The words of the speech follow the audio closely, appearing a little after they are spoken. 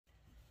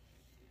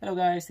Hello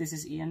guys, this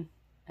is Ian,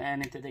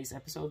 and in today's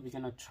episode we're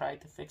gonna try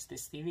to fix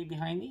this TV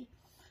behind me.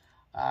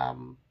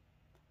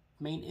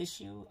 Main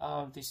issue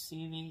of this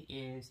TV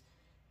is,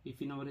 if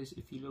you notice,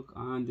 if you look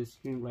on the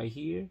screen right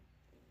here,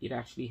 it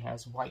actually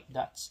has white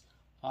dots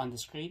on the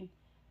screen.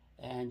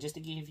 And just to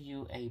give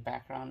you a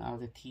background of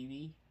the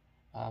TV,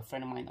 a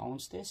friend of mine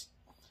owns this.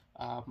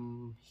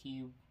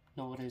 He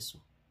noticed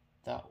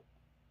the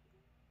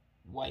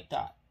white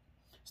dot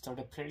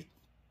started appearing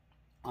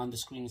on the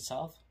screen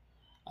itself.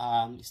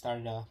 It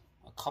started a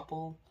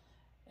couple,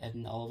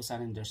 and all of a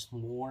sudden there's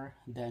more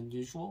than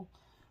usual.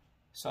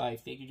 So I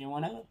figured you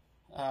wanna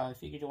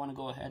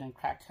go ahead and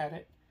crack at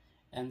it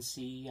and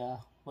see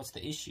what's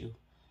the issue.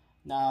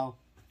 Now,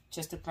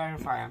 just to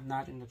clarify, I'm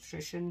not an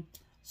electrician,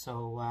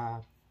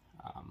 so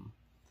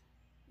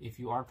if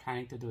you are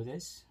planning to do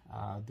this,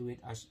 do it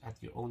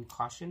at your own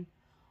caution.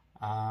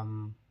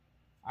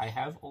 I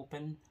have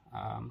opened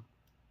a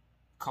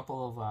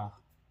couple of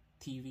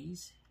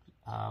TVs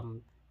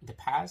in the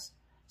past,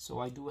 so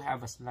I do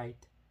have a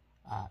slight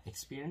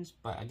experience,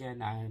 but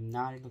again, I am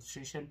not an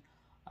electrician.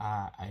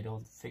 I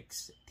don't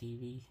fix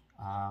TV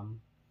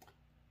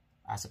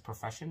as a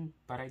profession,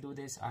 but I do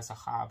this as a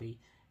hobby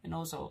and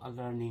also a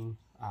learning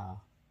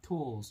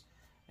tools.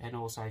 And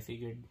also I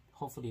figured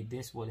hopefully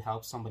this would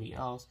help somebody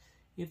else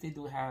if they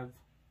do have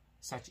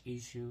such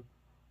issue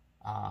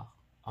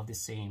of the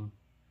same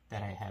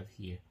that I have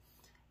here.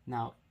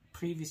 Now,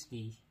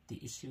 previously, the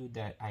issue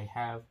that I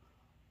have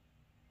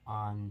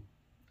on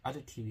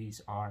other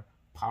TVs are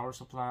power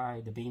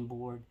supply, the main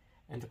board,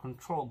 and the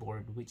control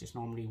board, which is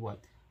normally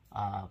what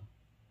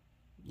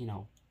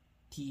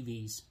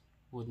TVs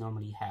would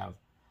normally have.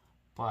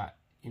 But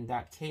in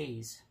that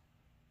case,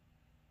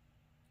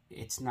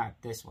 it's not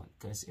this one,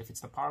 because if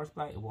it's the power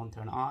supply, it won't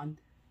turn on.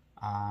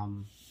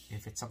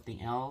 If it's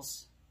something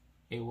else,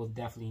 it will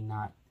definitely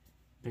not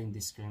bring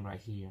this screen right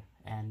here.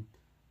 And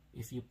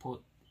if you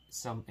put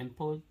some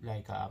input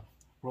like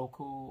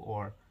Roku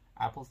or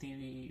Apple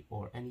TV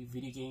or any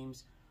video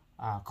games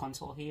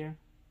console here,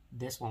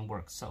 this one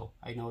works. So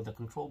I know the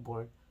control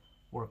board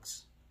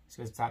works,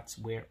 because that's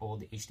where all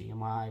the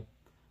HDMI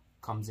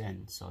comes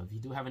in. So if you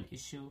do have an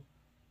issue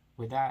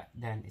with that,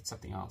 then it's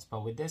something else.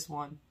 But with this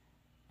one,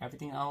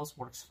 everything else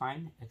works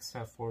fine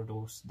except for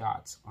those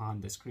dots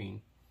on the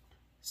screen.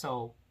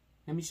 So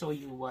let me show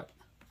you what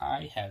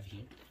I have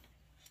here.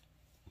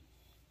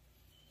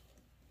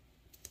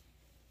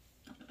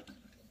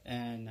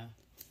 And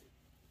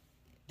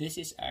this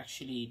is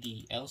actually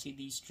the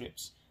LCD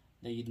strips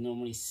that you'd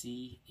normally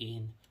see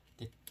in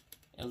the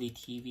LED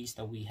TVs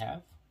that we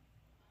have.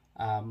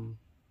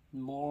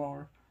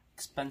 More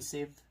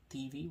expensive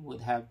TV would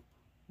have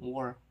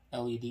more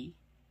LED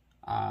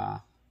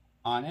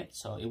on it,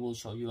 so it will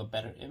show you a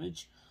better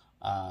image,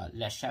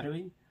 less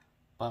shadowing.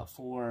 But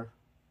for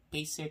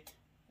basic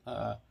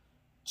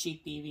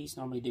cheap TVs,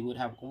 normally they would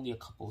have only a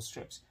couple of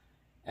strips.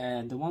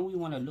 And the one we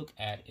want to look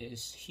at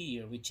is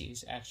here, which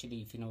is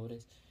actually, if you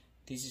notice,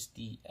 this is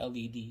the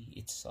LED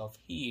itself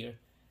here,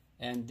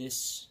 and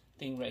this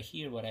thing right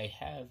here, what I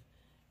have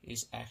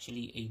is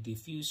actually a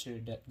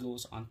diffuser that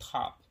goes on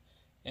top.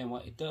 And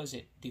what it does,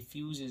 it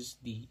diffuses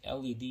the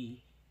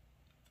LED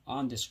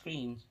on the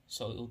screen,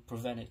 so it will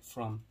prevent it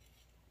from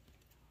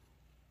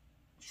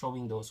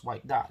showing those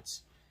white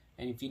dots.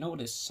 And if you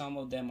notice, some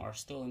of them are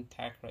still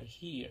intact right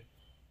here.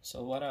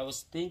 So what I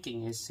was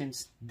thinking is,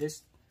 since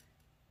this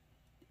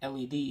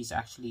LED is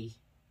actually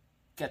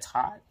gets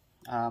hot,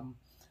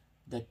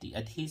 that the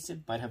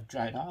adhesive might have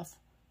dried off,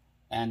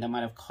 and that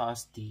might have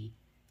caused the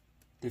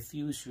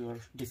diffuser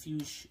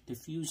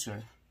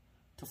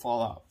to fall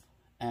off.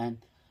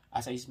 And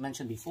as I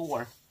mentioned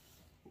before,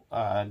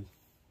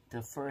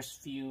 the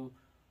first few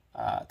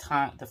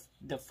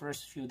the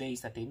first few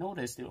days that they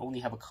noticed, they only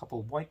have a couple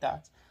of white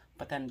dots,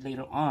 but then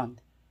later on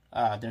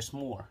there's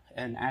more.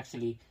 And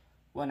actually,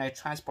 when I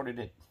transported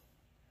it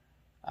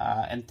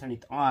and turned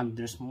it on,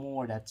 there's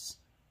more that's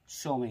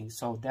showing.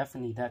 So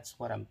definitely that's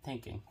what I'm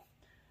thinking.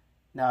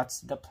 Now,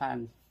 that's the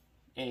plan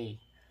A.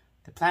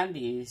 The plan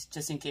B is,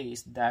 just in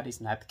case that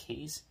is not the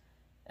case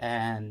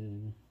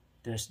and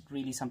there's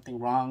really something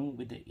wrong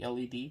with the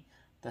LED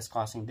that's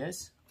causing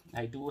this,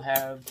 I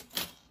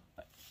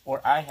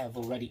have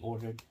already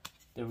ordered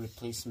the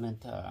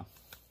replacement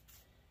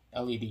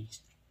LED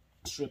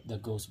strip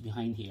that goes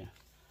behind here.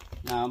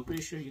 Now, I'm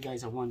pretty sure you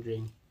guys are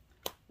wondering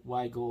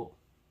why go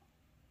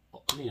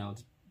the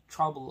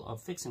trouble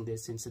of fixing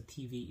this, since the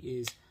TV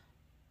is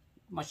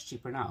much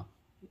cheaper now.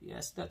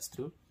 Yes, that's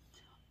true,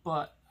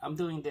 but I'm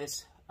doing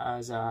this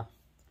as a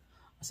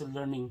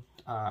learning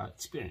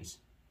experience.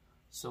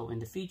 So in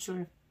the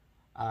future,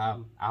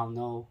 I'll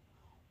know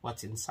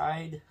what's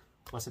inside,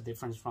 what's the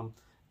difference from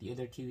the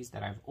other TVs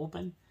that I've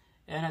opened.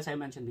 And as I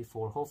mentioned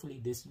before, hopefully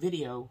this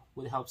video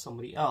would help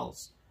somebody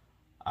else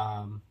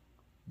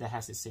that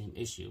has the same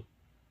issue.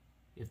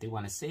 If they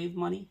want to save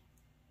money,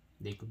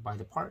 they could buy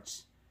the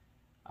parts.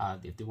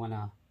 If they want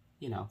to,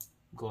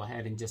 go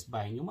ahead and just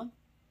buy a new one,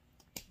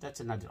 that's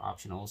another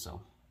option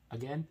also.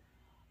 Again,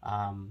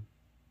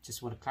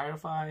 just want to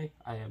clarify,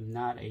 I am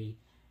not a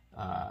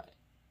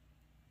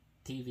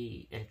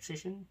TV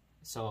electrician,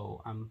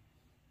 so I'm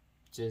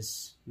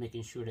just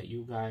making sure that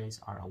you guys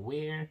are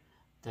aware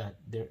that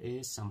there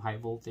is some high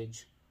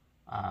voltage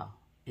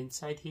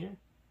inside here.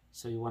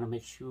 So you want to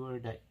make sure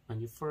that when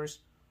you first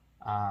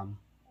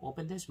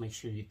open this, make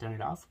sure you turn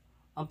it off,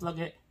 unplug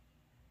it,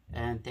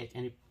 and take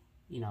any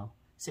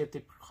safety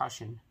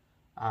precaution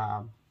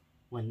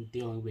when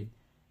dealing with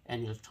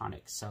any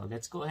electronics. So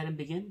let's go ahead and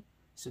begin.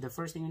 So the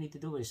first thing you need to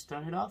do is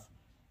turn it off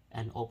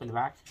and open the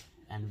back,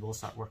 and we'll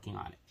start working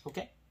on it.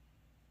 Okay.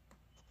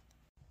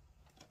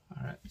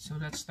 All right, so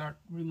let's start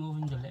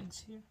removing the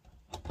legs here.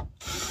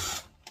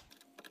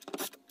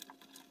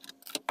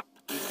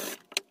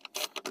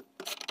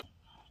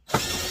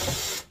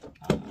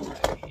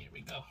 Alright, here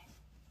we go.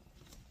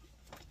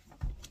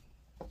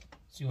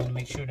 So you want to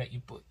make sure that you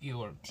put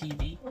your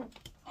TV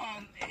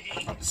on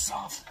a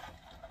soft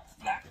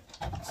flat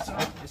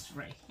surface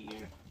right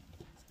here.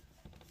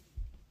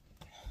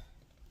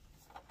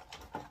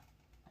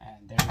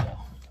 And there we go.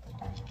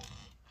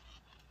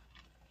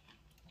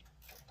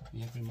 We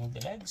have removed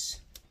the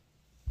legs.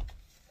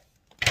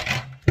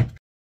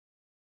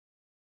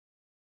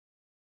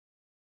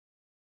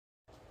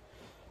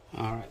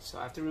 Alright, so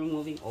after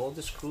removing all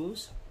the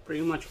screws,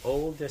 pretty much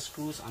all the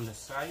screws on the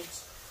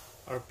sides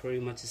are pretty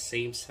much the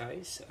same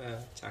size.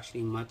 It's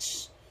actually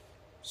much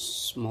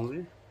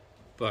smaller,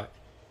 but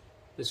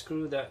the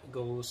screw that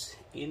goes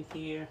in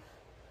here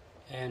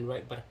and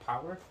right by the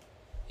power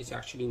is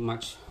actually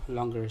much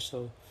longer.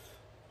 So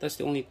that's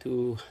the only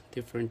two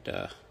different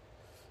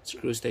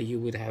screws that you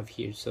would have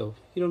here. So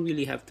you don't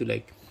really have to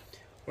like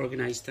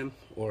organize them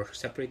or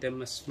separate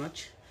them as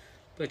much,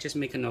 but just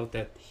make a note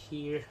that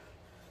here,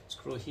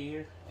 screw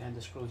here and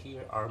the screw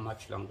here are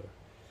much longer.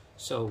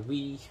 So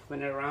we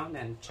went around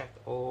and checked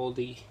all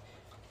the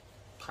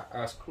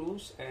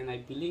screws, and I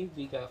believe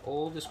we got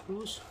all the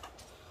screws.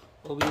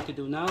 All we need to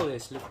do now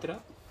is lift it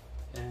up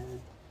and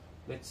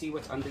let's see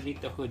what's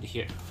underneath the hood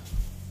here.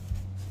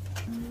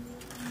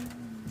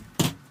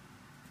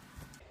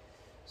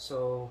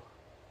 So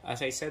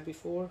as I said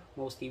before,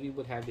 most TV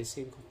would have the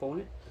same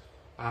component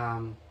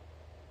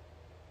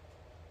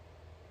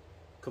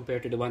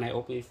compared to the one I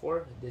opened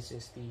before. This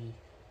is the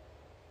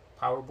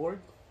power board,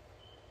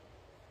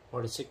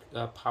 or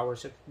the power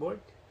circuit board.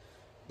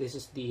 This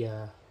is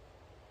the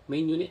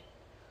main unit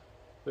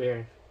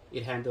where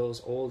it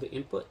handles all the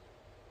input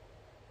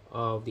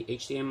of the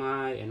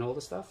HDMI and all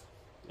the stuff,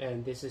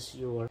 and this is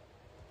your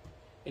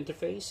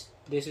interface.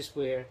 This is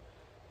where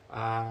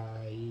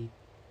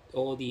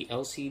all the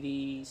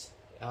LCDs,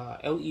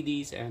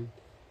 LEDs and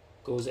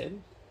goes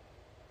in.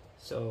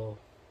 So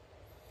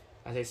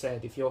as I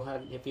said, if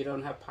you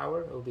don't have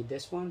power, it will be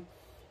this one.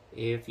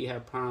 If you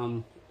have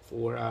problem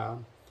for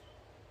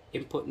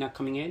input not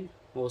coming in,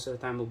 most of the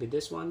time it will be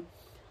this one.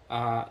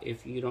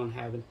 If you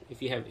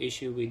have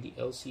issue with the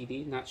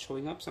LCD not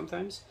showing up,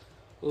 sometimes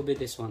it will be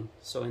this one.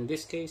 So in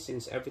this case,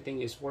 since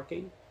everything is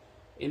working,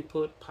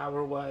 input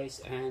power wise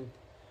and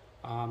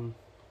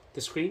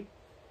the screen,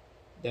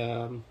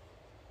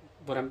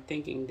 what I'm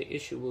thinking the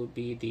issue will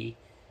be the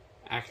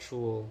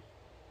actual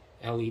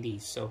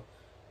LEDs. So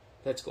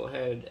let's go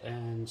ahead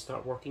and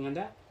start working on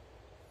that,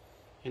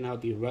 and I'll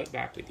be right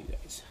back with you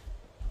guys.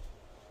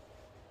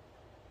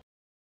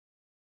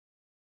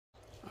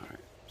 Alright,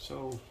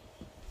 so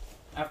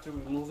after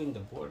removing the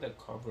board that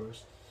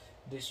covers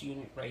this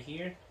unit right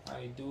here,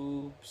 I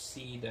do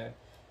see that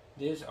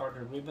these are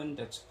the ribbon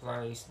that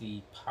supplies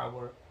the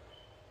power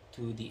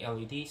to the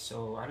LED.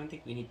 So I don't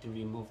think we need to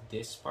remove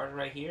this part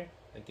right here.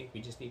 I think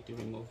we just need to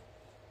remove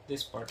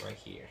this part right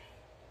here.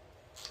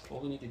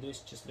 All we need to do is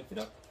just lift it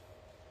up,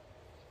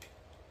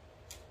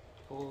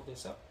 pull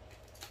this up,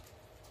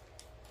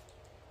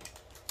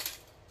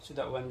 so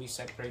that when we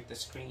separate the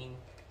screen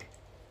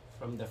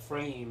from the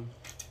frame,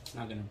 it's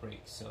not gonna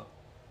break. So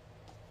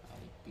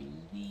I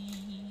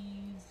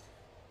believe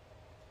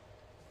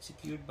it's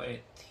secured by a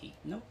tape.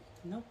 Nope,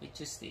 it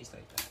just stays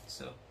like that.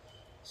 So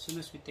as soon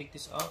as we take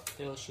this off,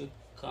 it should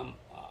come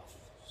off.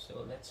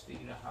 So let's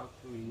figure out how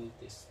to remove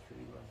this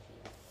screen right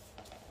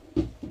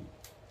here.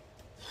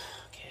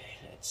 Okay,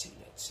 let's see.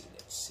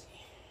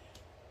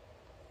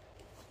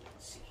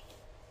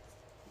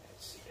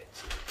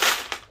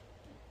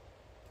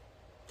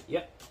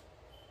 Yep,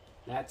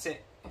 that's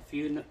it.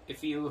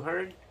 If you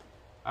heard,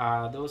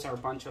 those are a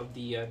bunch of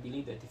the I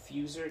believe the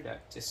diffuser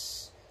that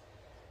just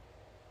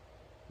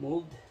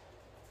moved,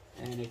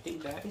 and I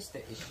think that is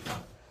the issue.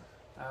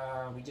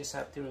 We just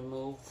have to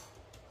remove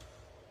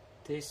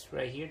this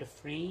right here, the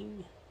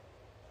frame,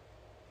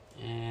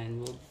 and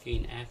we'll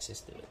gain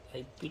access to it.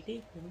 I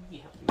believe we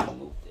have to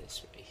remove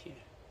this right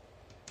here.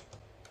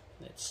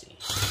 Let's see.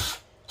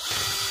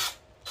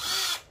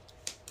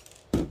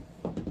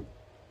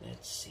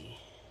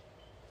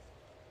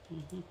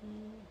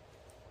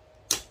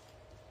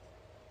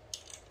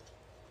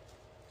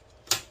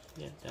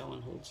 Yeah, that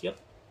one holds. Yep.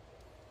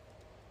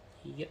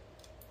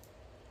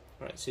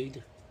 Alright, so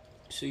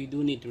you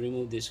do need to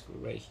remove this screw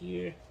right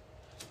here,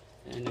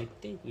 and I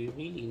think we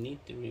really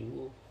need to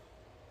remove.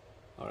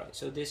 Alright,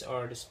 so these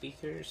are the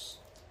speakers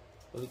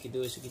what we could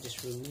do is we could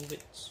just remove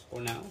it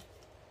for now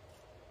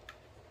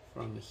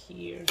from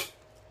here.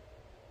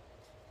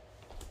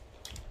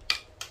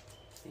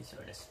 These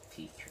are the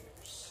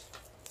features.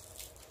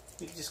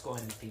 We can just go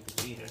ahead and tape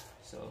it later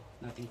so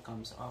nothing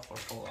comes off or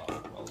fall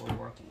off while we're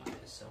working on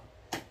this. So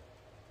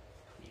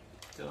here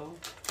we go.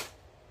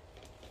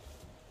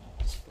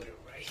 Just put it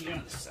right here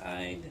on the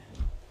side,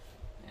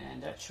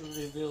 and that should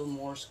reveal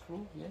more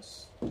screw.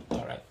 Yes.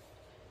 All right.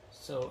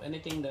 So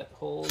anything that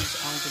holds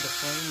onto the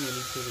frame you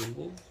need to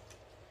remove.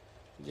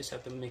 You just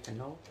have to make a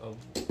note of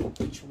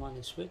which one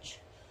is which.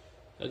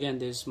 Again,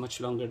 this is much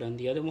longer than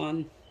the other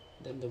one,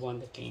 than the one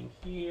that came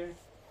here.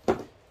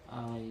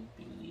 I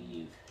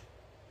believe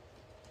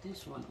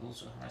this one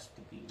also has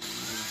to be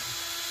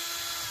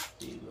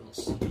removed. We will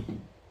see.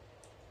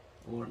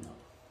 Or no.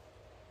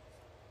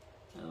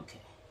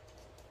 Okay.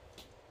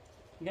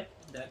 Yep,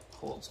 that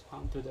holds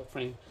onto the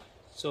frame.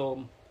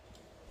 So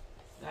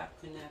that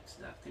connects,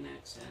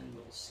 and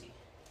we'll see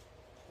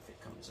if it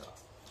comes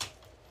off.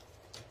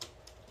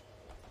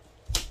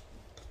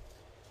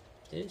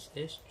 This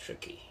is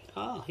tricky.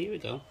 Ah, here we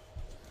go.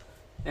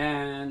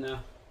 And as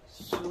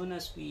soon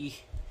as we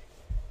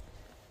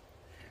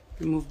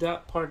remove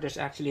that part, there's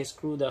actually a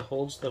screw that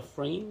holds the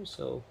frame,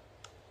 so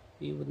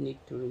we would need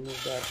to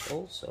remove that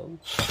also.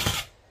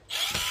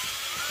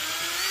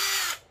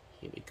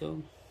 Here we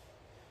go.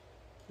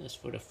 That's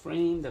for the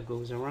frame that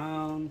goes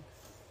around.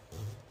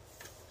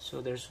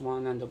 So there's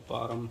one on the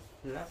bottom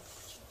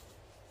left.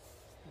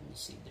 Let me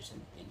see if there's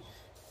anything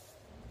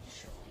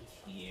showing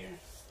here.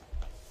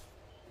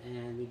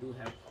 And we do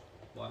have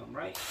bottom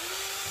right.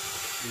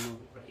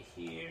 Remove it right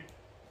here.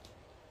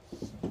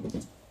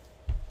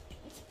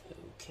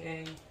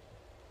 Okay.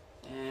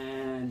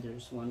 And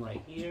there's one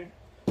right here.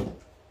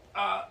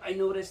 I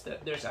noticed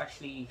that there's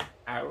actually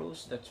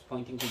arrows that's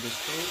pointing to the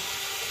screw.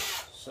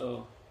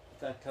 So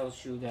that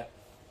tells you that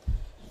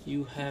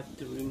you have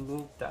to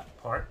remove that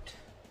part.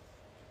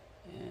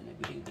 And I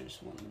believe there's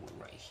one more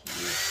right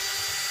here.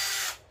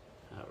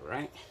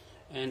 Alright.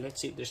 And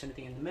let's see if there's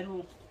anything in the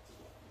middle.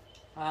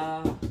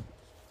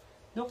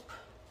 Nope.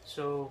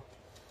 So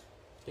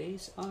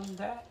based on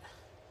that,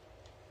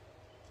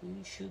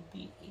 we should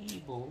be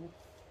able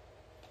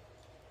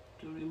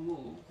to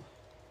remove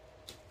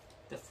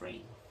the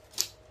frame.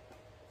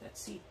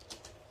 Let's see.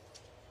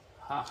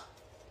 Ha.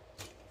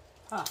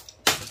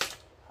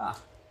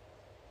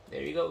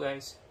 There you go,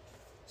 guys.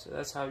 So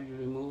that's how you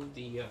remove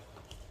the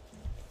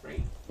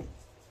frame.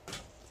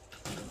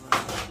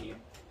 Right here.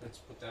 Let's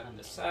put that on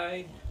the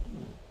side.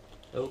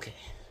 Okay.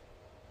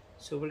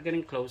 So we're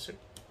getting closer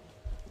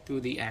to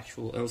the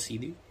actual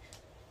LCD.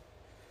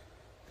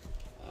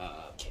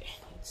 Okay,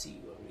 let's see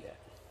where we're at.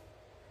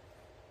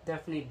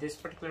 Definitely this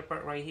particular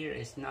part right here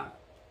is not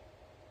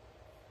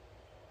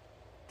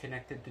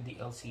connected to the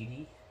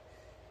LCD.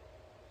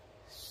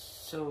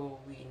 So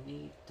we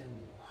need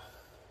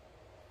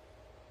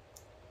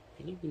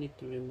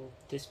to remove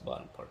this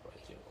bottom part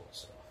right here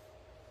also.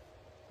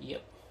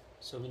 Yep.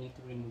 So we need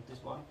to remove this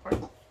bottom part.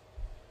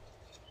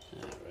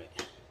 Alright.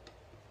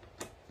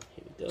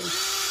 Here we go.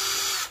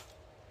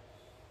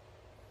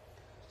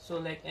 So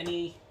like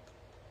any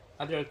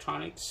other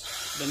electronics,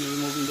 when you're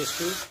removing the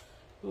screw,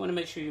 you want to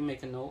make sure you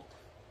make a note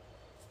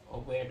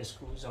of where the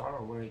screws are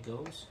or where it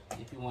goes.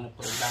 If you want to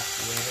put it back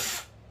to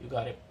where you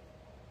got it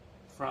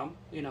from,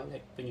 you know,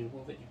 like when you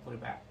remove it, you put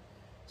it back.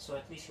 So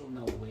at least you'll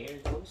know where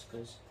it goes,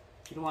 because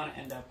you don't want to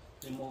end up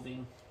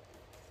removing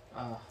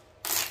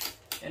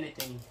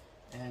anything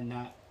and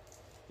not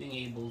being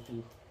able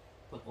to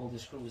put all the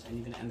screws, and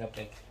you're going to end up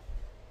like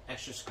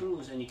extra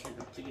screws and you can't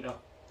figure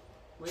out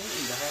where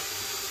in the heck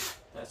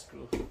that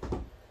screw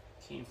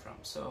came from.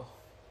 So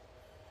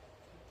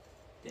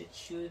that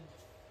should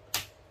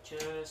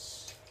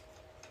just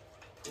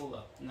pull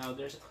up. Now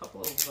there's a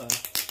couple of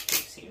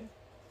tapes here.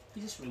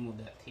 You just remove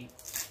that tape.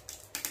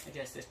 I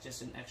guess that's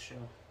just an extra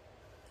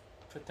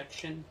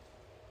protection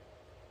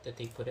that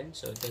they put in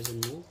so it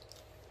doesn't move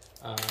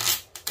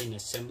in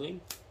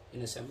assembling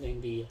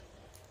the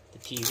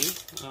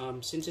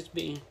TV. Since it's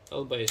being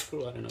held by a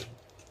screw, I don't know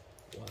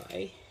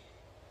why,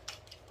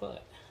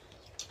 but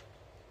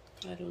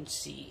I don't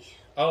see.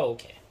 Oh,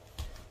 okay.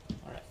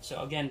 Alright,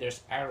 so again,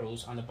 there's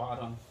arrows on the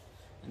bottom,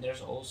 and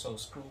there's also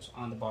screws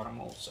on the bottom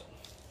also.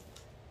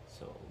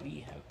 So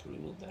we have to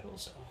remove that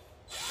also.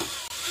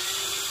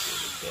 Here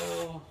we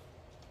go.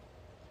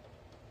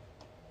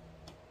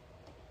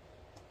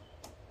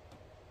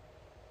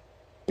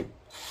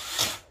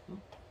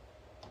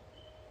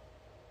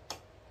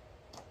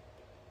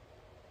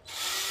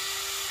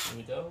 Here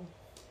we go.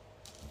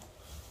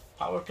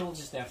 Power tools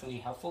is definitely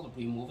helpful to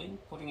removing.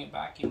 Putting it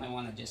back, you might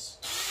want to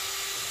just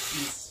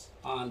ease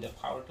on the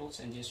power tools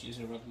and just use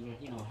a regular,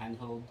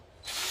 handheld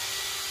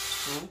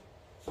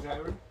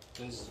screwdriver,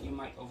 because you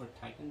might over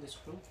tighten the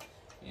screw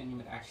and you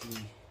might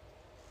actually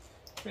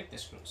break the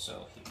screw.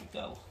 So here we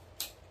go.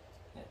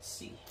 Let's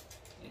see.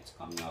 It's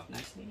coming off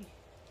nicely.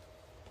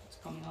 It's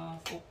coming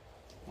off. Oh,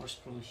 more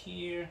screw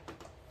here.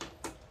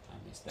 I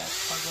missed that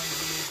part right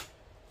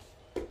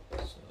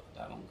here. So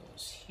that one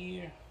goes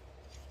here.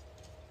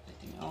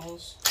 Anything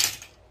else?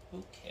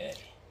 Okay,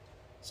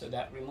 so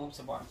that removes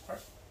the bottom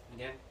part.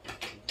 Again,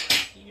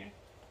 here.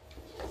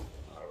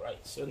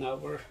 Alright, so now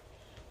we're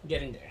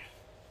getting there.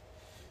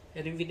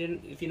 And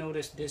if you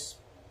notice this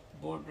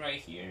board right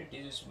here,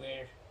 this is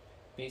where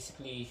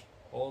basically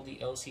all the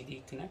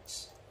LCD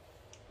connects.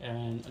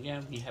 And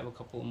again, we have a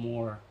couple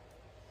more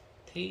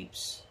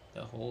tapes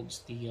that holds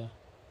the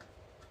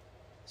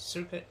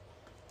circuit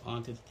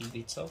onto the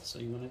TV itself. So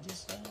you want to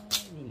just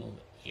remove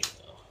it. Here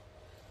we go.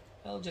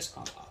 It'll just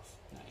come off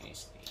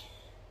nicely.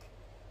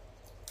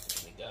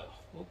 There we go.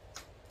 Oop.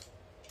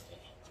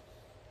 Okay.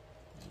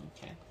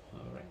 Okay.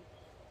 All right.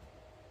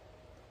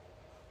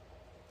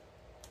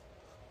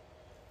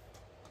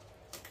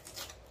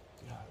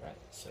 All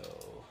right. So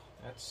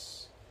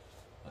that's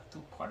a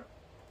two-part.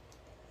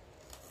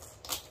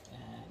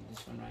 And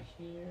this one right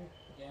here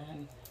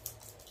again.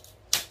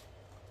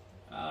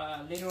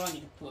 Later on, you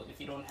can put, if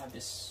you don't have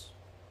this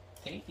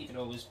tape, you can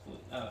always put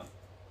a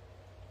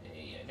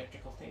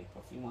electrical tape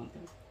if you want to,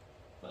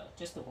 but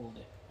just to hold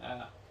it.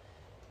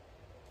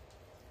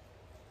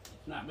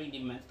 It's not really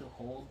meant to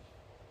hold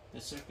the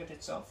circuit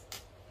itself.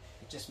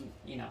 It's just,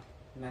 you know,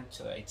 meant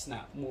so it's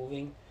not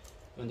moving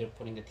when they're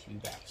putting the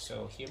TV back.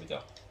 So here we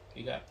go.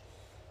 We got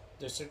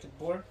the circuit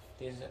board.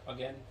 There's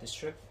again the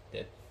strip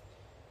that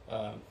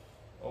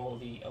all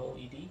the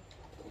LED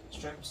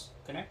strips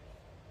connect.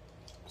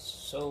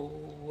 So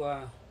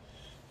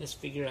let's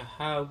figure out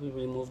how we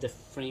remove the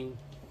frame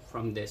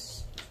from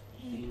this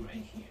thing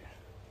right here.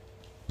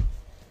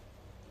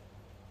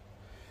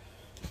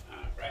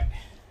 Alright,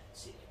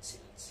 let's see.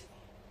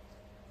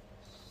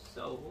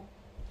 So,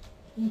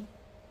 okay.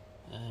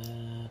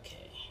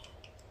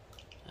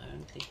 I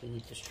don't think we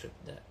need to strip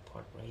that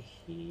part right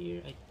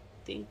here. I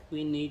think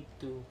we need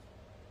to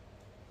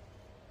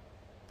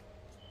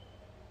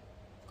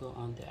go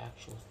on the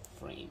actual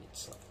frame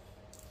itself.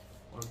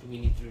 Or do we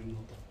need to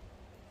remove the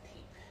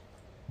tape?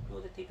 No,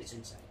 the tape is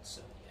inside,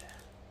 so yeah.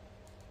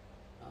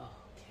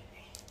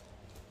 Okay.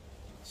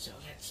 So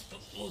let's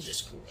move the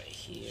screw right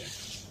here.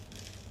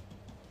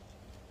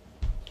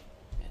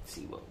 Let's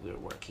see what we're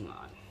working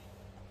on.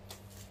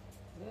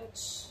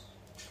 Let's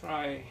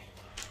try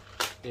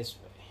this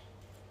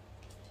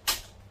way.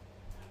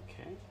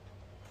 Okay.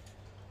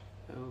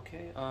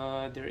 Okay.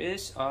 There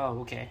is. Oh,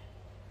 okay.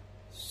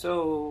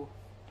 So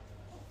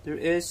there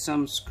is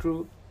some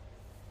screw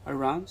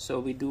around,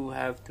 so we do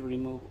have to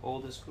remove all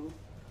the screw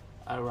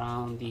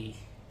around the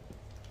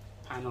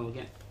panel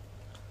again.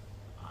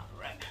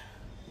 Alright.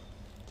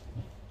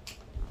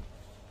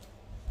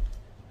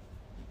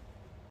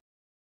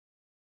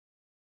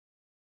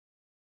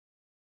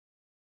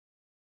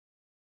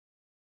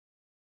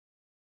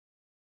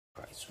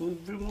 Alright, so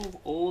we've removed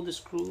all the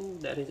screw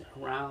that is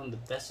around the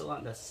bezel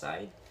on the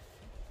side,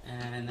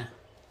 and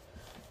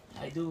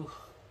I do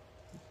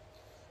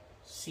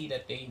see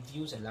that they've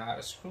used a lot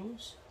of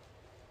screws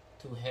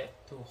to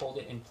hold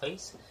it in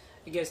place.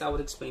 I guess I would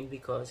explain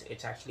because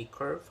it's actually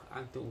curved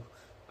onto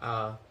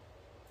a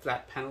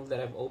flat panel that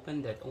I've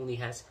opened that only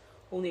has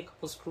a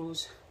couple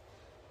screws.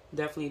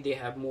 Definitely they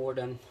have more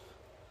than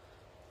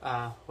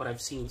what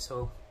I've seen,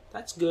 so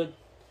that's good.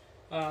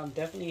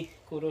 Definitely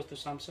kudos to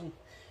Samsung.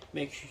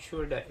 Make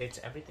sure that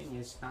everything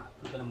is not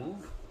gonna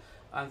move.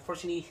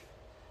 Unfortunately,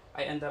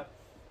 I end up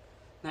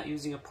not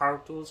using a power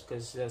tools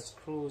because the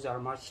screws are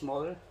much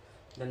smaller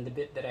than the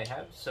bit that I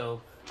have.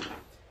 So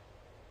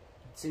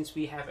since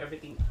we have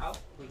everything out,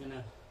 we're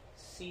gonna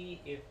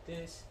see if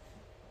this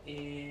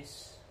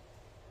is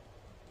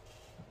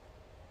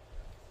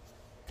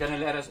gonna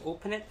let us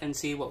open it and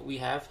see what we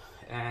have,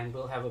 and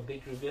we'll have a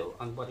big reveal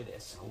on what it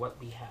is, what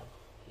we have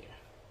here.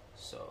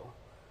 So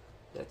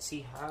let's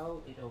see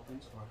how it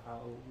opens or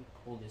how we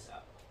pull this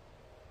out.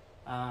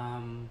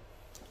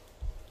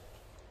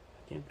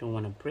 Again, don't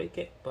want to break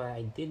it, but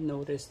I did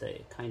notice that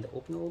it kind of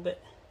opened a little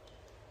bit.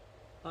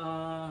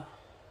 I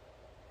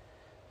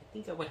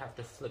think I would have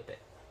to flip it.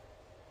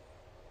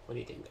 What do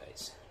you think,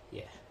 guys?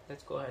 Yeah,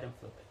 let's go ahead and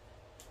flip it.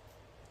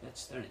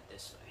 Let's turn it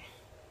this way.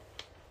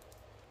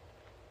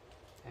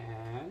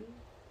 And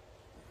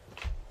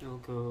we'll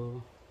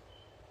go,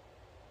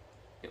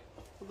 yep,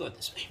 we'll go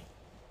this way.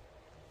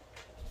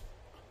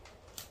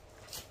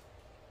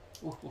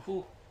 Ooh, ooh,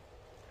 ooh.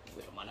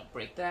 We don't want to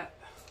break that.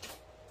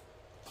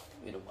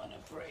 We don't want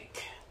to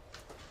break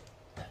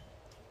that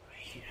right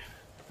here.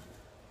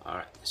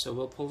 Alright, so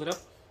we'll pull it up.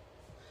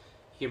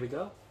 Here we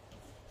go.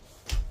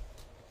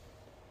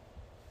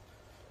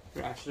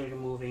 We're actually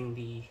removing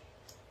the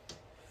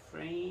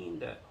frame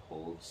that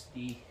holds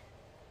the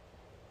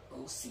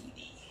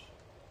LCD.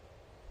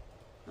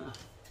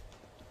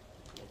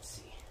 Let's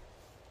see.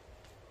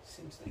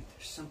 Seems like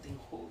there's something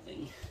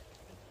holding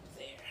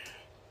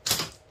there.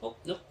 Oh,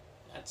 nope.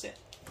 That's it.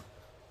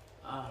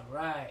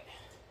 Alright.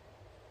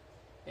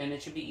 And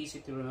it should be easy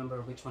to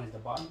remember which one is the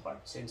bottom part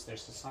since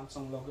there's the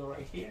Samsung logo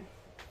right here.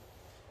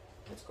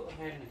 Let's go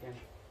ahead and again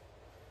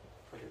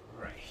put it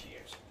right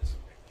here so it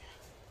doesn't break.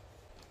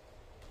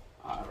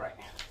 Alright,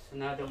 so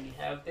now that we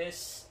have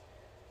this,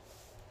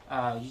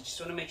 you just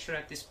want to make sure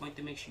at this point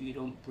to make sure you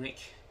don't break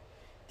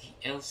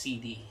the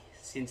LCD,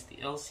 since the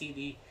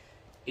LCD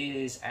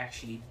is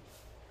actually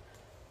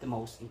the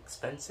most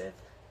expensive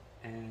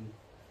and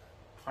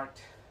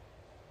part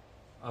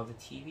of the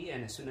TV,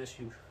 and as soon as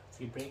if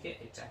you break it,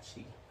 it's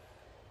actually,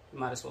 you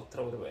might as well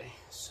throw it away.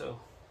 So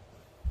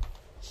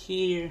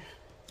here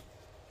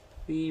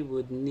we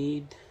would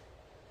need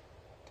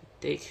to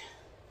take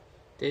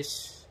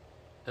this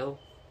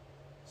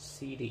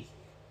LCD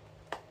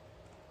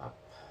up.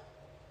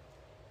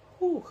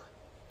 Whew,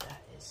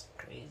 that is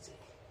crazy.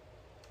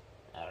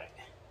 Alright,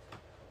 I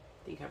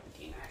think I have to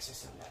gain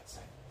access on that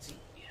side. Let's see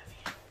what we have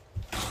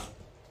here.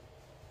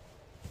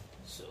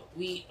 So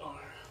we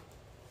are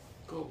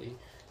going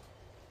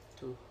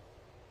to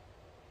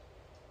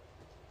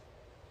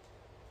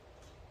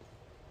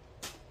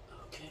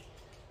okay,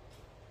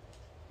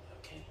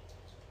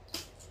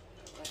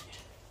 alright,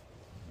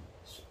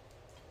 so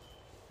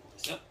pull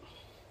this up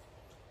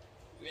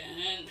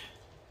and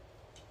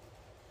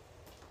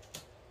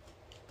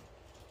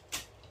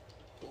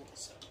pull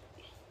this up.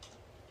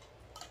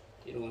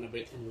 You don't want to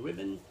break any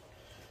ribbon.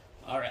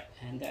 Alright,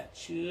 and that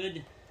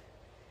should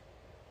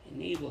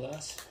enable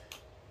us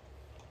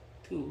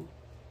to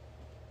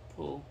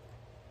pull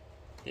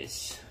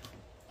this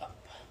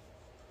up.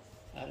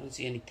 I don't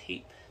see any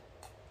tape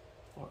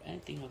or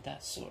anything of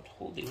that sort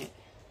holding it.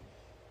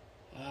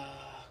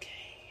 Okay,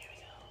 here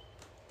we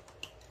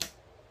go.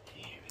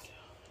 Here we go.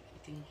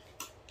 Anything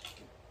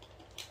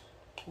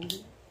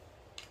holding?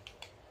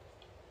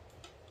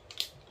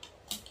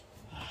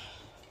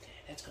 Okay,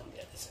 let's go on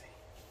the other side.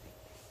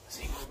 Let's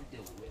see what we're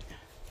dealing with.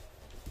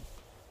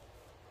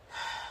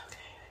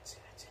 Okay, let's see.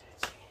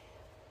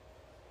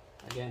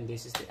 Again,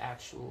 this is the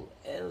actual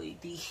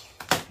LED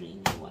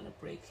screen. You want to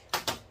break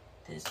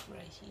this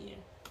right here.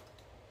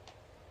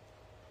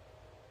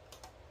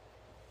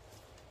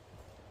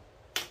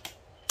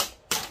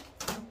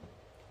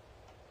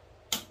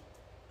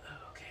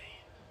 Okay.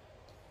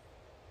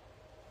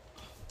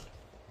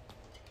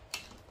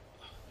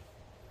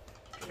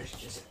 There's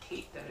just a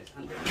tape that is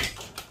underneath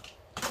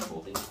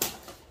holding it.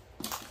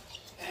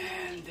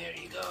 And there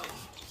you go.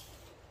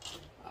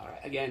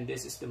 Alright, again,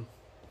 this is the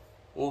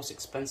most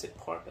expensive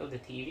part of the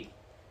TV,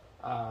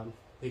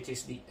 which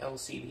is the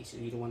LCD. So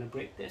you don't want to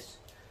break this.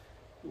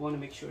 You want to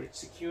make sure it's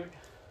secured.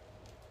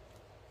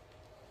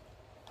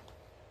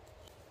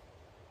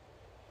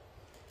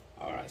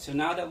 Alright, so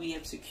now that we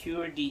have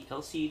secured the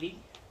LCD,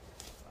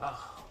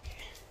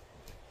 okay,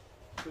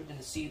 we're going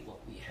to see what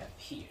we have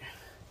here.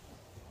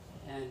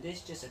 And this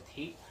is just a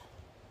tape.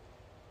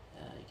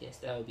 I guess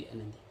that would be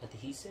an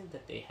adhesive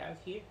that they have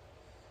here,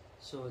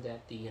 so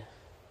that the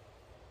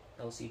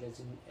LCD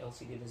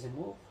doesn't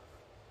move.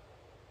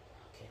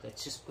 Okay,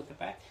 let's just put it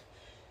back.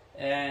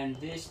 And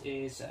this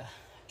is I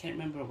can't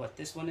remember what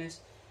this one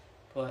is,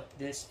 but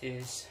this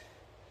is,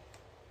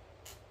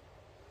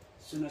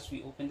 as soon as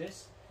we open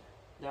this,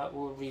 that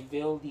will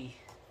reveal the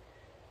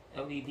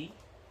LED.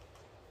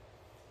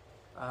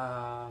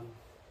 Let's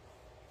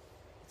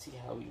see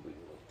how we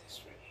remove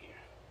this right here.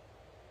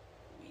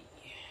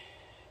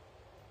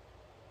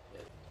 I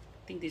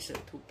think this is a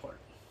two-part.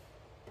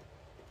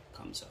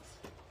 Comes off.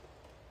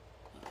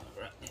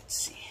 Alright, let's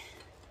see.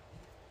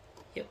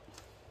 Yep.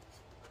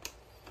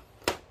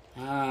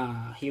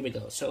 Here we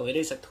go. So it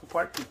is a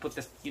two-part.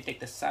 You take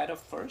the side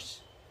off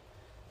first.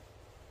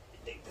 You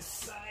take the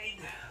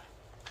side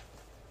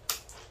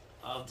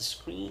of the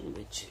screen,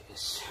 which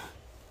is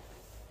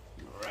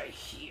right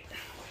here.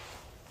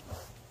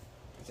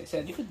 As I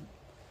said, you could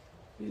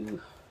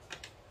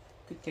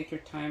take your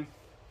time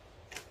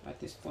at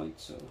this point.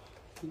 So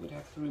you would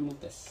have to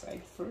remove the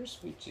side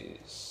first, which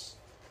is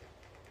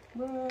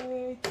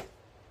right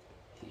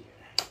here.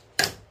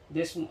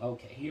 This one,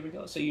 okay, here we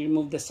go. So you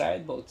remove the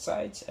side, both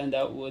sides, and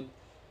that would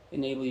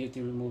enable you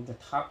to remove the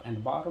top and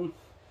the bottom.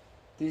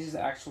 This is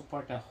the actual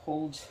part that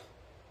holds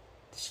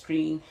the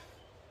screen,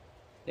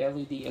 the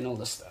LED, and all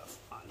the stuff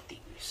on the TV.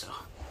 So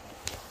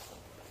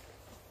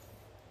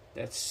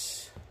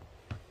that's,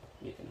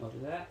 make a note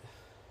of that.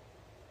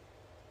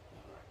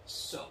 Alright,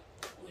 so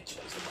which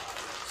one's the bottom?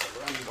 So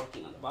we're only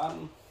working on the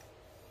bottom.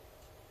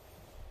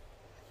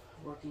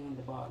 Working on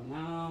the bottom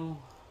now.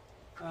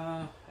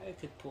 I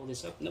could pull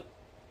this up. Nope.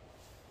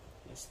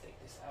 Let's take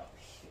this out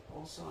here.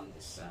 Also on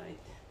this side.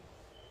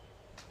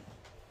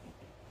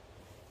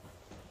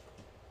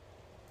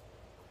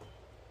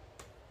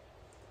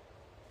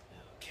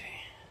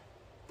 Okay.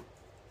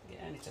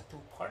 Again, it's a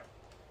two-part.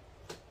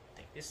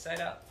 Take this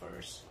side out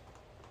first.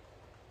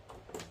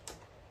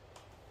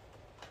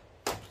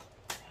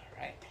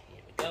 Alright,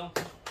 here we go.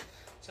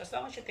 So as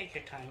long as you take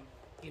your time,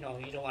 you know,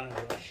 you don't want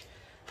to rush.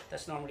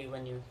 That's normally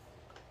when you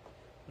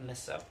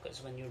mess up,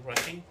 because when you're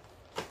rushing,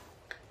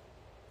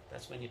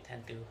 that's when you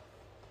tend to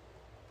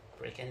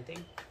break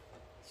anything.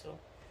 So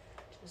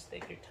just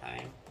take your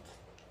time.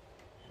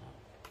 You know,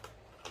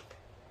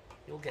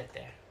 you'll get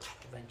there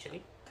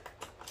eventually,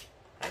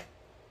 right?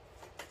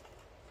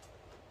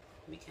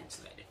 We can't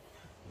slide it.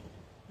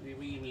 We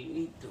really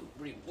need to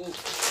remove.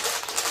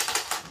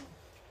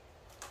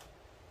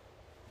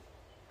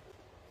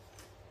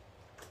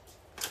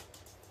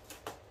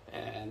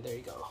 And there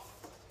you go.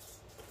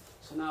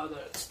 So now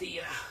that's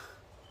the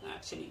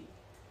Actually,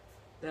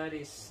 that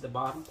is the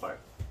bottom part.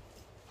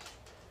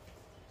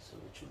 So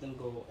it shouldn't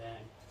go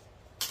and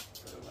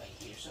put it right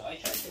here. So I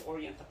try to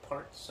orient the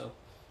part so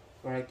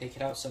where I take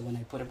it out, so when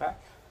I put it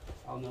back,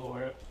 I'll know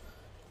where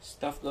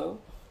stuff go,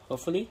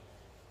 hopefully.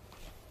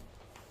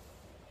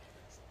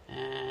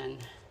 And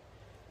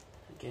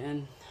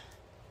again,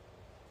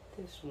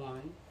 this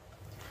one.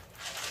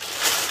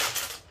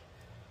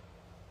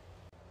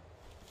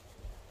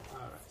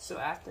 Alright, so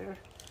after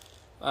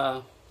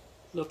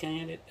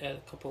looking at it a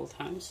couple of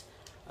times,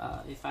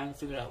 we finally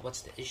figured out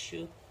what's the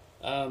issue.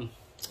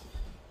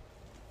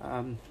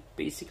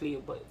 Basically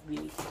what we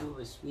need to do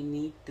is we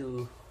need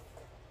to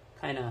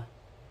kind of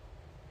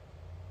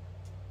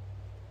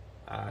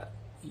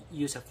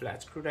use a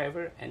flat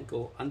screwdriver and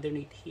go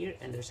underneath here,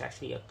 and there's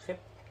actually a clip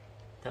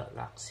that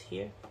locks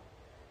here,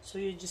 so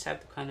you just have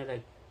to kind of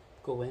like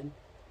go in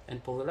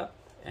and pull it up,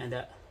 and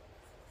that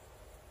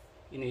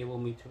enable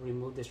me to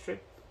remove the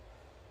strip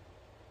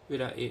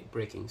without it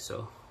breaking.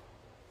 So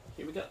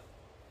here we go.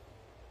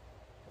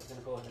 We're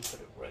gonna go ahead and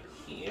put it right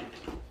here.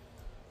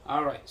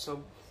 Alright,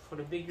 so for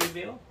the big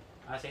reveal,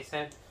 as I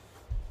said,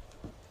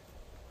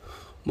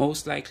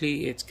 most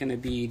likely it's gonna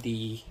be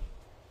the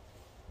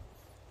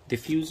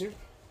diffuser,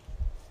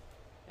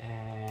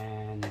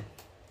 and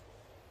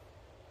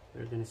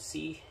we're gonna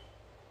see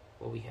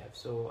what we have.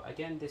 So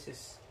again, this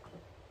is, I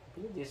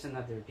believe this is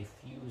another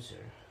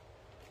diffuser,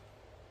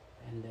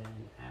 and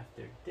then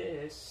after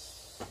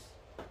this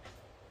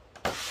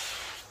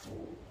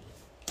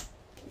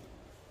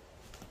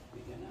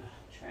we're gonna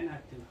try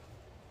not to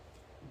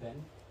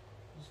bend.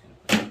 I'm just gonna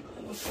put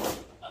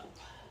it up,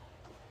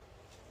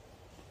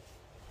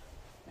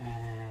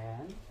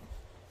 and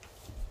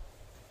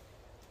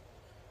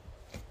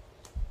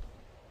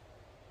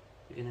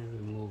we're gonna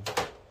remove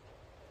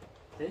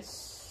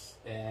this.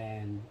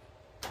 And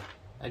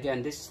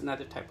again, this is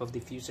another type of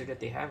diffuser that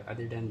they have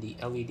other than the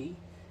LED,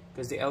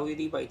 because the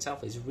LED by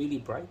itself is really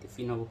bright. If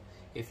you know,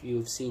 if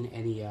you've seen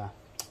any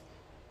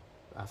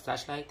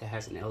flashlight that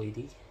has an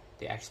LED,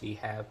 they actually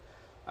have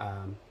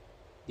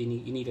you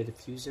need a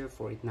diffuser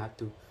for it not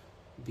to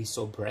be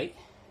so bright,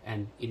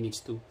 and it needs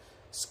to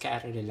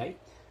scatter the light.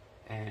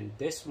 And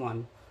this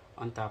one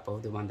on top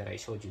of the one that I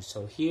showed you.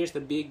 So here's the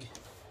big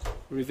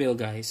reveal,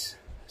 guys.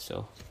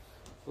 So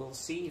we'll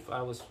see if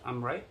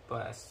I'm right,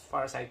 but as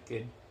far as I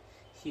could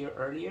hear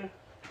earlier,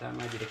 that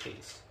might be the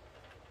case.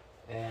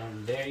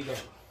 And there you go.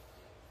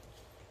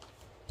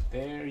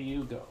 There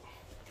you go.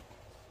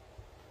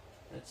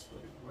 Let's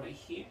put it right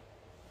here.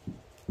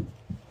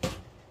 And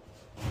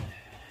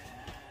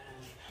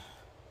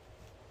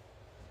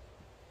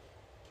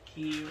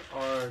here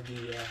are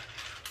the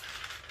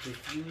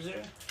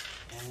diffuser,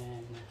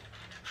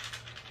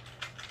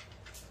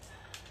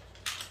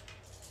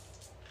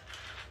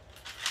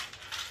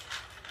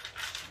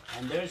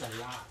 and there's a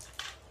lot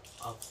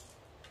of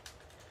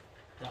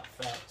that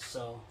felt.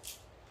 So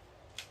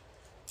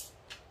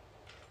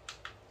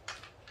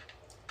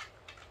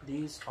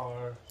these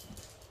are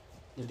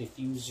the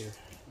diffuser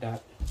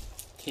that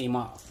came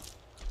off.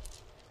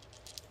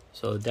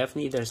 So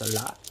definitely there's a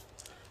lot.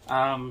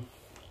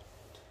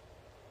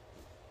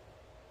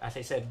 As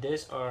I said,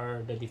 these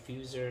are the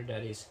diffuser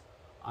that is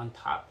on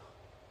top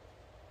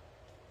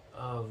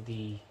of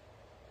the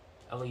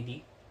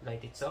LED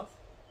light itself,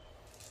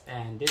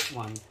 and this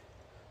one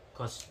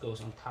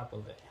goes on top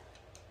of it.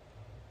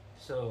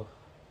 So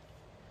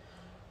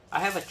I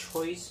have a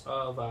choice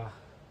of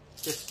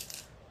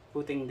just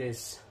putting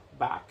this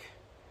back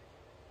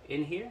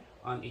in here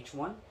on each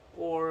one,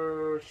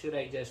 or should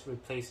I just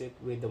replace it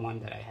with the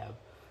one that I have.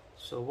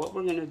 So what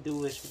we're gonna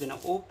do is we're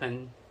gonna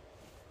open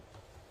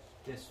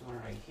this one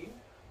right here,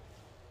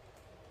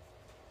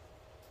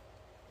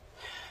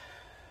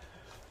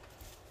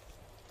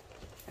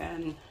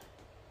 and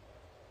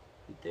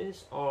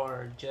these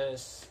are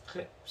just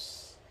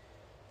clips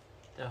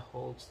that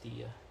holds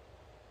the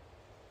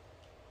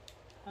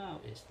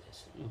how is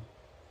this?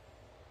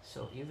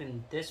 So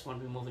even this one,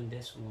 removing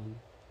this one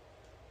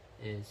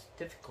is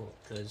difficult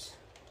because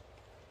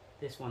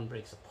this one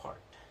breaks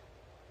apart.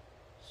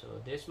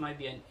 So this might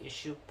be an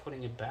issue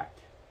putting it back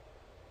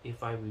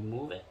if I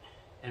remove it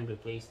and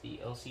replace the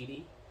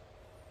LCD.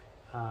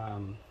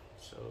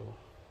 So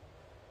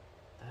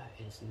that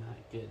is not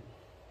good.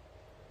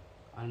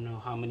 I don't know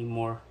how many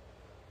more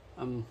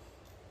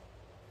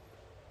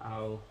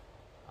I'll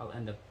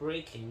end up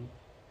breaking.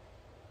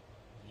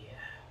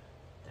 Yeah,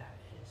 that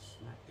is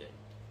not good.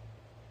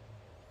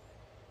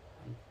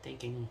 I'm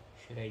thinking,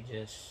 should I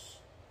just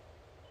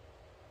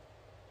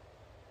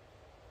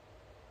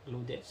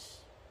glue this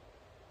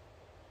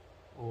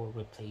or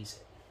replace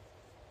it?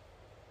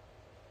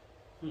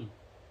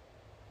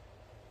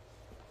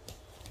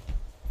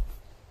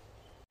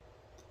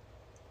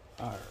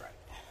 Alright,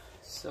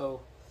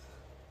 so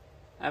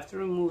after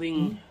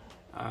removing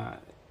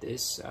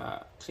this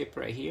clip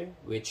right here,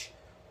 which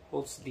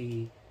holds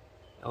the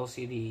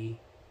LCD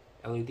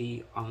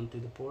LED onto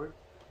the board,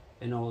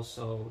 and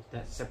also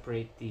that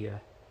separate the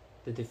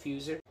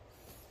diffuser.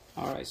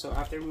 Alright, so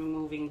after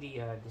removing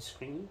the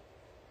screen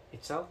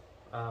itself,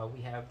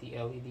 we have the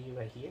LED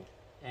right here,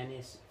 and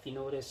if you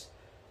notice,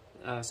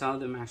 some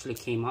of them actually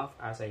came off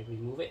as I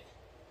remove it.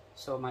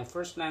 So my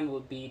first plan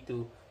would be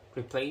to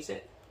replace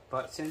it,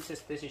 but since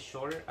this is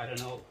shorter, I don't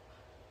know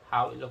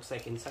how it looks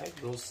like inside.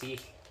 We'll see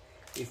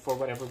if for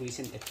whatever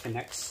reason it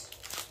connects,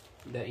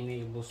 that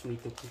enables me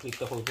to complete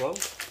the whole row.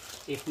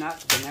 If not,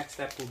 the next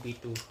step will be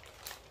to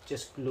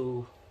just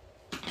glue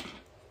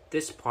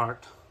this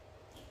part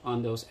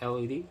on those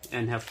LED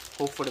and have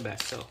hope for the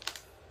best. So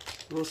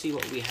we'll see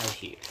what we have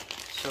here.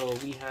 So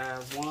we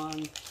have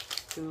 1,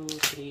 2,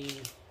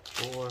 3,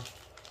 4,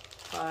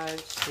 5,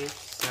 6,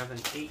 7,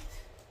 8,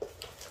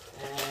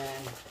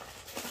 and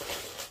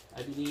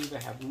I believe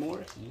I have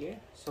more here.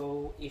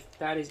 So if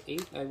that is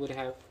 8, I would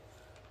have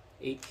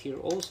 8 here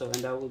also, and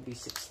that would be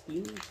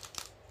 16.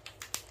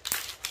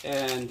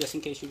 And just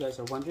in case you guys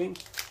are wondering,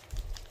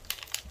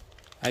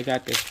 I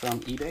got this from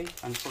eBay.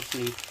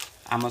 Unfortunately,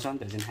 Amazon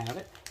doesn't have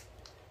it,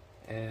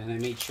 and I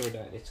made sure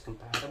that it's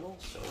compatible.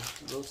 So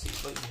we'll see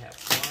what you have.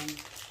 1,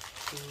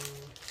 2,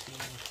 3,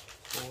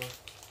 4,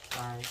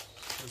 5,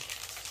 6,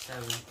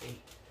 7,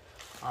 8.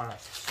 All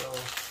right. So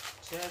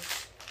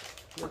just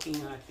looking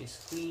at this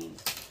screen,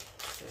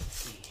 let's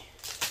see.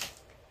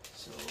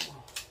 So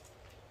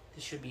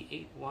this should be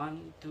 8.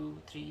 1,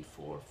 2, 3,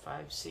 4,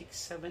 5, 6,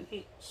 7,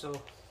 8.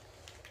 So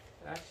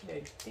actually,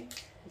 I think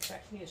it's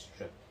actually a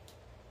strip.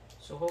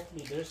 So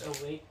hopefully there's a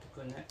way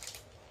to connect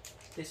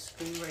this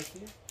screen right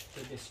here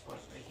to this part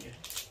right here.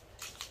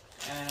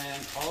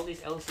 And all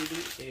this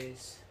LCD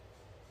is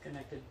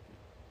connected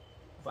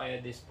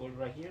via this board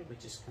right here,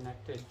 which is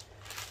connected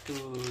to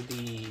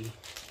the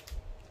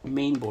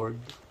main board,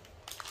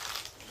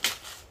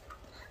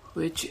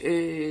 which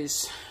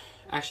is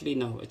actually,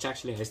 no, it's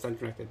actually, I stand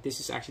corrected. This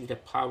is actually the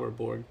power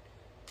board,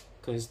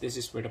 because this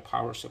is where the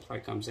power supply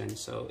comes in.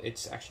 So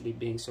it's actually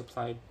being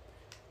supplied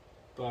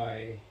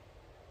by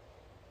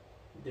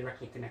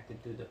directly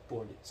connected to the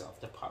board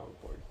itself, the power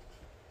board.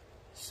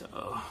 So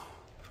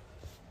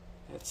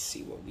let's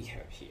see what we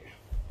have here.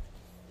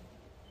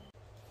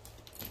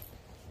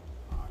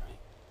 Alright,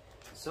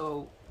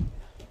 so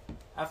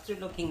after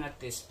looking at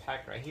this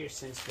pack right here,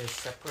 since they're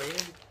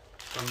separated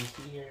from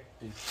here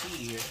to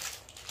here,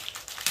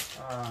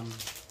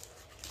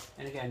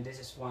 and again, this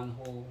is one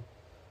whole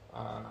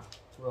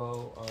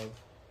row of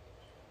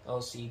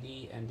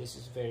LCD, and this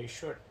is very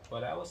short.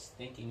 What I was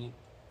thinking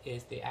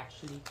is they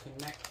actually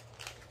connect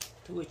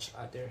to each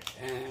other,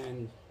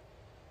 and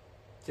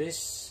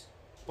this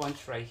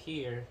bunch right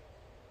here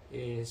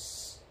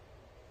is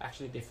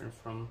actually different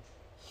from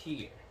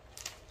here.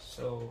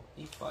 So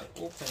if I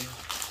open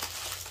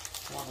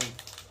one of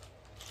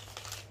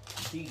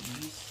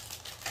these,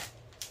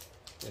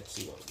 let's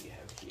see what we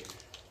have here.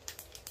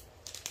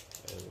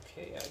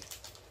 Okay,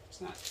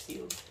 it's not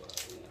sealed, but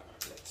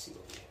let's see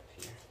what we have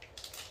here.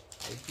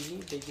 I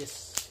believe they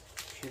just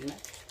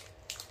connect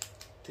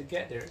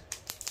together.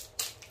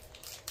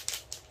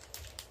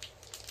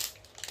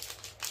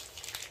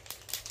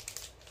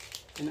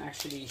 And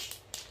actually,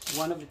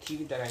 one of the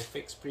TV that I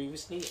fixed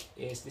previously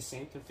is the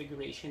same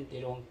configuration.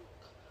 They don't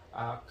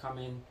come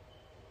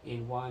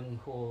in one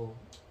whole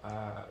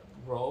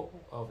row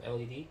of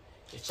LED.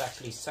 It's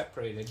actually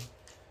separated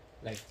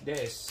like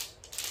this,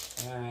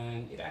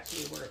 and it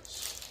actually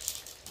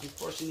works.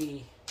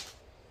 Unfortunately,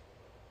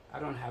 I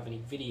don't have any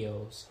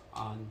videos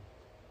on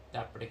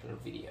that particular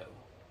TV.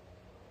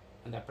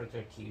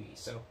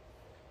 So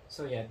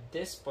yeah,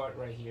 this part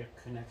right here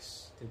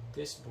connects to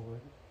this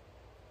board.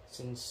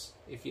 Since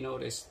if you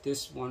notice,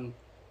 this one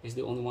is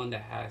the only one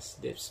that has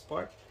this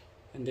part,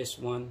 and this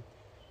one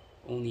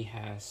only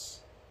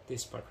has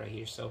this part right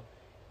here. So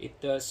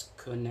it does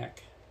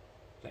connect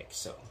like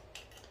so.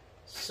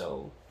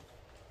 So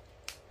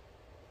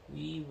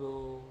we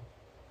will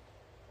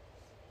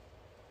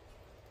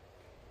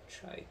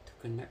try to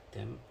connect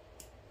them.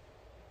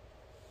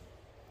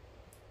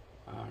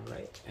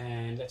 Alright,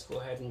 and let's go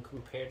ahead and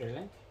compare the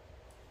length.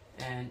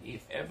 And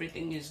if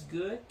everything is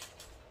good,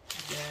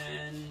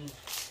 then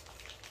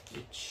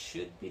it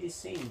should be the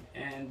same,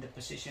 and the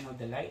position of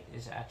the light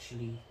is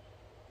actually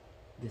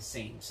the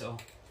same. So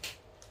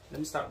let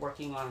me start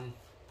working on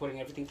putting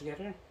everything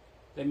together.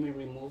 Let me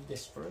remove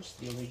this first,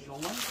 the original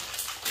one,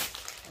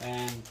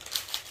 and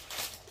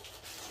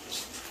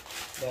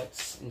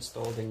let's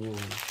install the new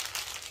one.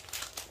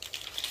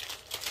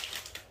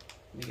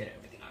 Let me get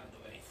everything out of the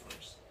way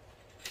first.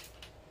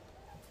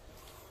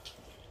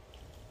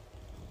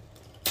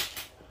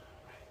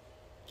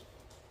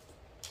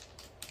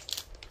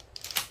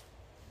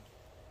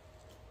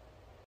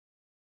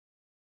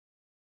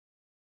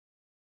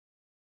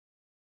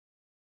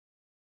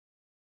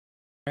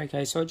 Alright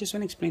guys, so I just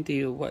want to explain to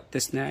you what the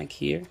snag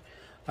here.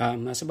 I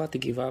was about to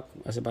give up.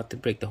 I was about to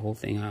break the whole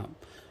thing up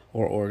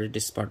or order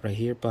this part right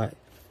here, but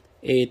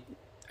it,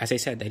 as I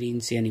said, I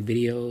didn't see any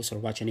videos or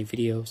watch any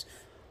videos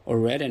or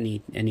read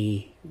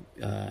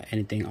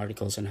anything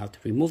articles on how to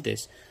remove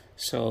this.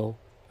 So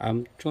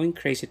I'm going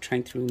crazy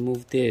trying to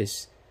remove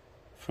this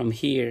from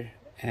here,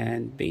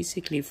 and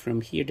basically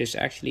from here there's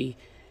actually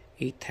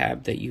a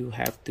tab that you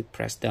have to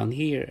press down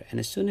here, and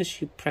as soon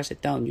as you press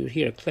it down, you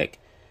hear a click.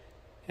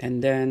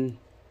 And then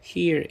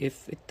here,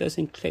 if it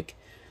doesn't click,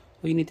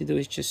 all you need to do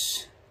is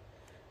just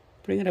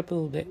bring it up a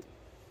little bit.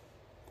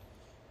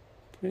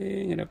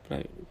 Bring it up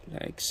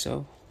like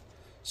so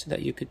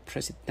that you could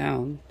press it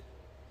down,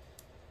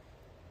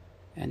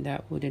 and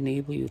that would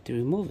enable you to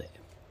remove it.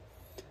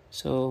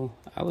 So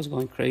I was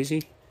going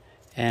crazy,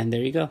 and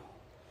there you go.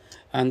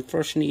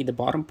 Unfortunately, the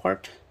bottom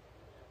part,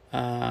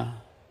 I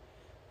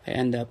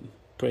end up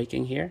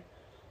breaking here,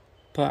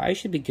 but I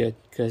should be good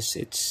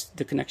because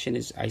the connection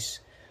is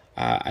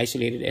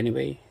isolated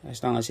anyway,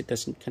 as long as it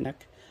doesn't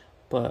connect.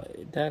 But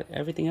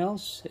everything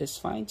else is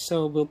fine.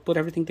 So we'll put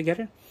everything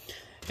together.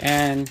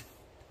 And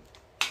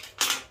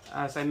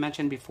as I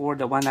mentioned before,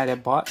 the one that I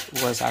bought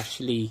was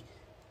actually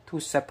two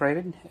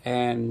separated,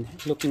 and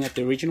looking at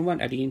the original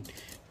one, I didn't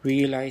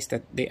realize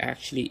that they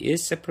actually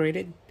is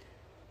separated.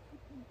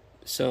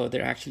 So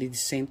they're actually the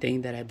same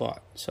thing that I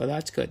bought, so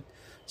that's good.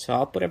 So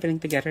I'll put everything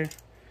together,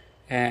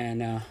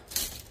 and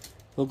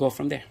we'll go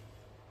from there.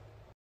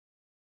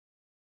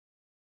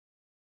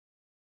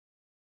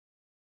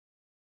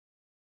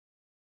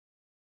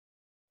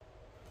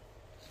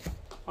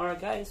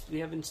 Alright guys, we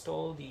have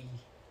installed the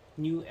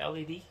new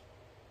LED.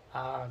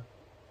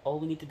 All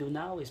we need to do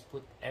now is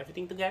put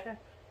everything together,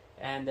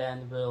 and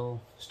then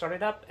we'll start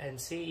it up and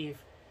see if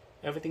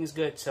everything is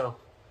good. So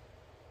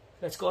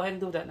let's go ahead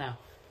and do that now.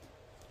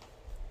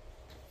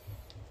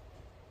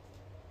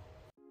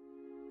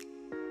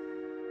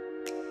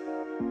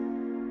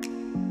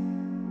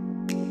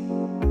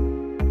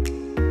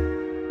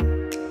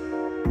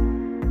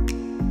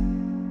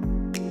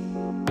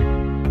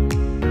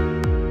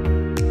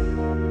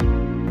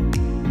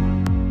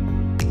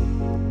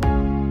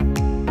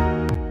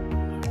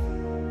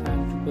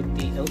 Put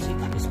the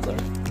LCD display.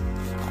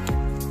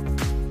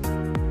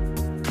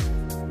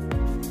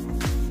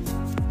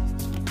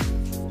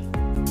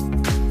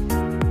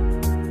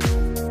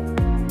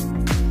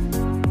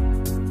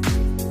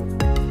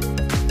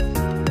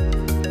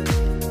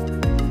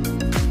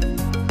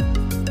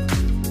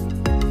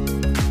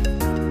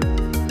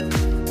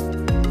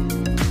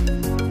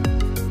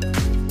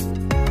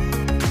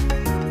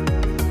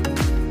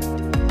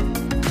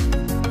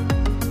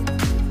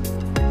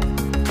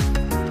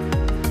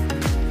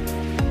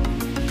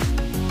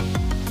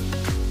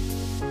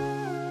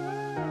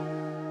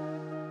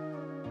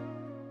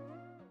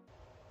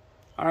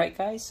 Alright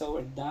guys, so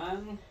we're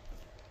done.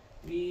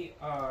 We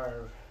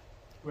are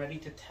ready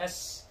to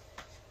test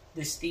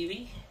this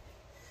TV.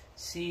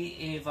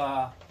 See if,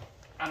 I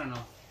don't know,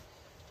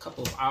 a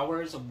couple of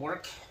hours of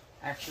work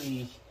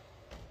actually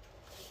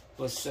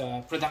was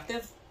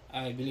productive.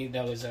 I believe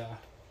that was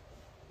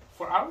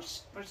 4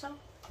 hours or so.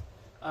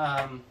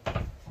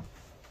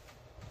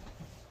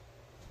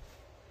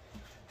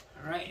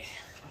 Alright,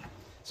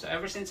 so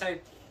ever since I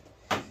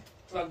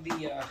plugged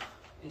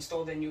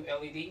installed a new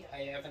LED,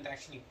 I haven't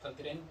actually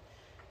plugged it in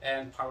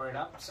and powered it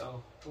up,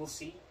 so we'll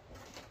see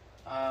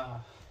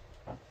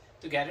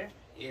together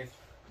if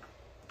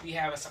we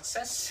have a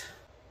success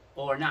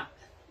or not,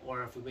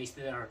 or if we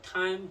wasted our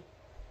time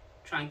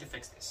trying to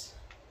fix this.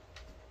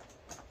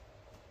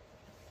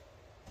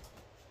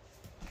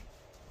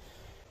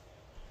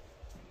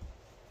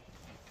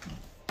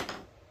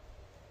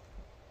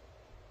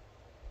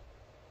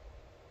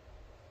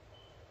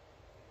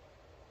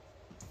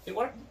 It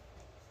worked.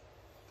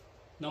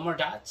 No more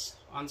dots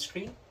on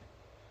screen.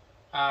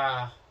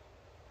 That's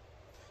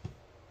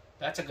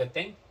a good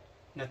thing.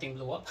 Nothing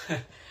blew up.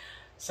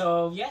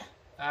 So yeah,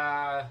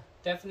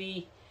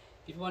 definitely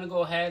if you want to go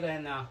ahead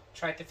and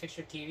try to fix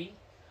your TV,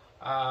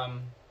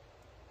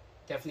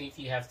 definitely if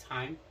you have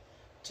time,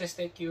 just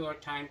take your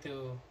time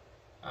to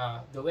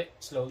do it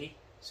slowly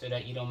so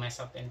that you don't mess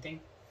up anything.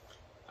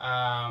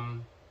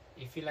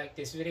 If you like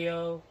this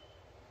video,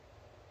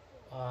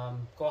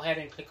 go ahead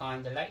and click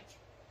on the like,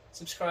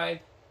 subscribe,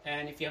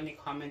 and if you have any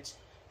comments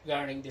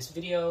regarding this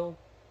video,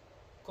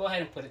 go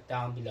ahead and put it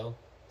down below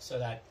so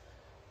that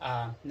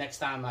next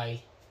time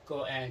I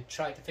go and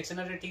try to fix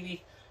another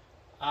TV,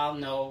 I'll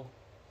know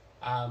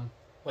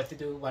what to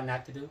do, what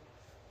not to do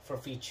for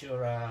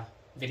future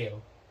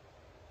video.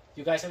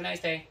 You guys have a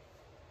nice day.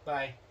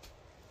 Bye.